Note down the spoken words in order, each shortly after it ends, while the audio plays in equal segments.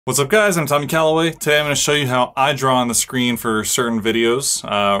What's up guys, I'm Tommy Calloway. Today I'm going to show you how I draw on the screen for certain videos,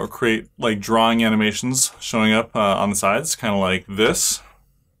 or create like drawing animations showing up on the sides, kind of like this.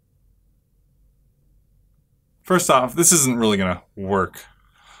 First off, this isn't really going to work.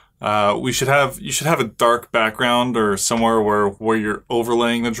 You should have a dark background or somewhere where you're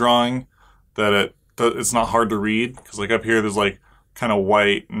overlaying the drawing that it's not hard to read, because like up here there's like kind of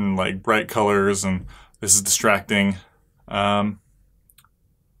white and like bright colors and this is distracting.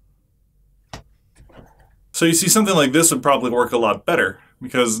 So you see something like this would probably work a lot better,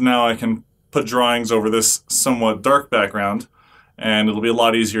 because now I can put drawings over this somewhat dark background and it'll be a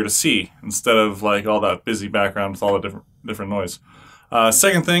lot easier to see instead of like all that busy background with all the different noise.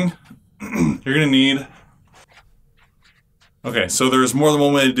 Second thing, you're gonna need, okay, so there's more than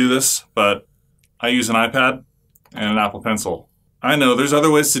one way to do this, but I use an iPad and an Apple Pencil. I know there's other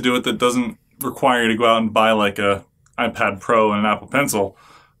ways to do it that doesn't require you to go out and buy like a iPad Pro and an Apple Pencil,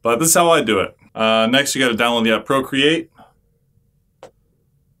 but this is how I do it. Next, you got to download the app Procreate.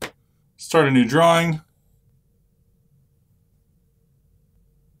 Start a new drawing.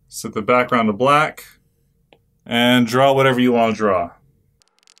 Set the background to black. And draw whatever you want to draw.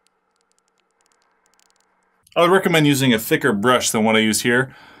 I would recommend using a thicker brush than what I use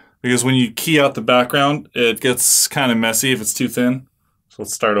here, because when you key out the background, it gets kind of messy if it's too thin. So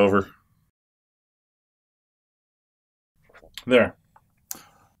let's start over. There.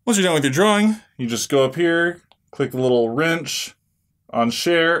 Once you're done with your drawing, you just go up here, click the little wrench on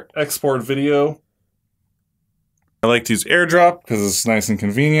Share, Export Video. I like to use AirDrop because it's nice and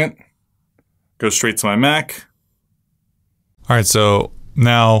convenient. Go straight to my Mac. Alright, so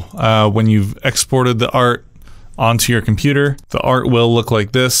now when you've exported the art onto your computer, the art will look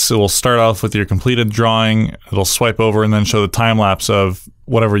like this. It will start off with your completed drawing, it'll swipe over and then show the time lapse of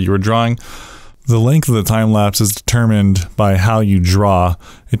whatever you were drawing. The length of the time lapse is determined by how you draw.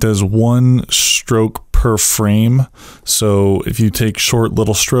 It does one stroke per frame. So if you take short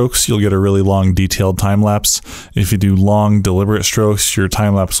little strokes, you'll get a really long detailed time lapse. If you do long deliberate strokes, your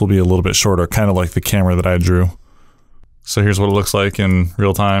time lapse will be a little bit shorter, kind of like the camera that I drew. So here's what it looks like in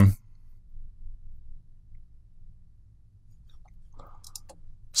real time.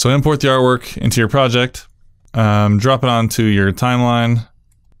 So import the artwork into your project, drop it onto your timeline.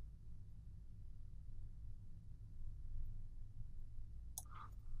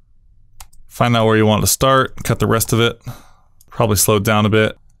 Find out where you want to start, cut the rest of it, probably slow it down a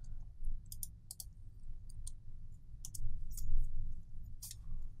bit.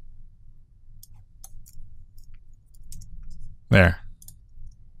 There.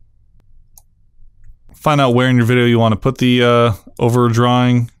 Find out where in your video you want to put the over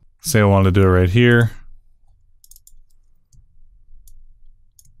drawing. Say I want to do it right here.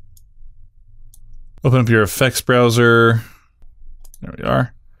 Open up your effects browser. There we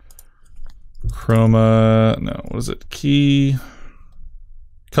are. Chroma, no, what is it? Key,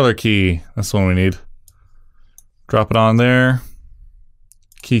 color key, that's the one we need. Drop it on there.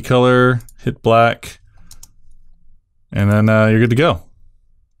 Key color, hit black, and then you're good to go.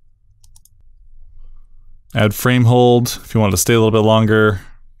 Add frame hold if you want it to stay a little bit longer.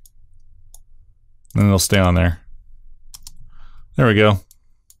 And then it'll stay on there. There we go.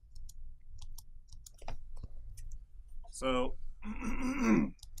 So,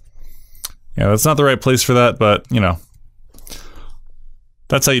 yeah, that's not the right place for that, but, you know,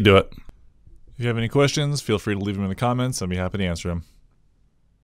 that's how you do it. If you have any questions, feel free to leave them in the comments. I'd be happy to answer them.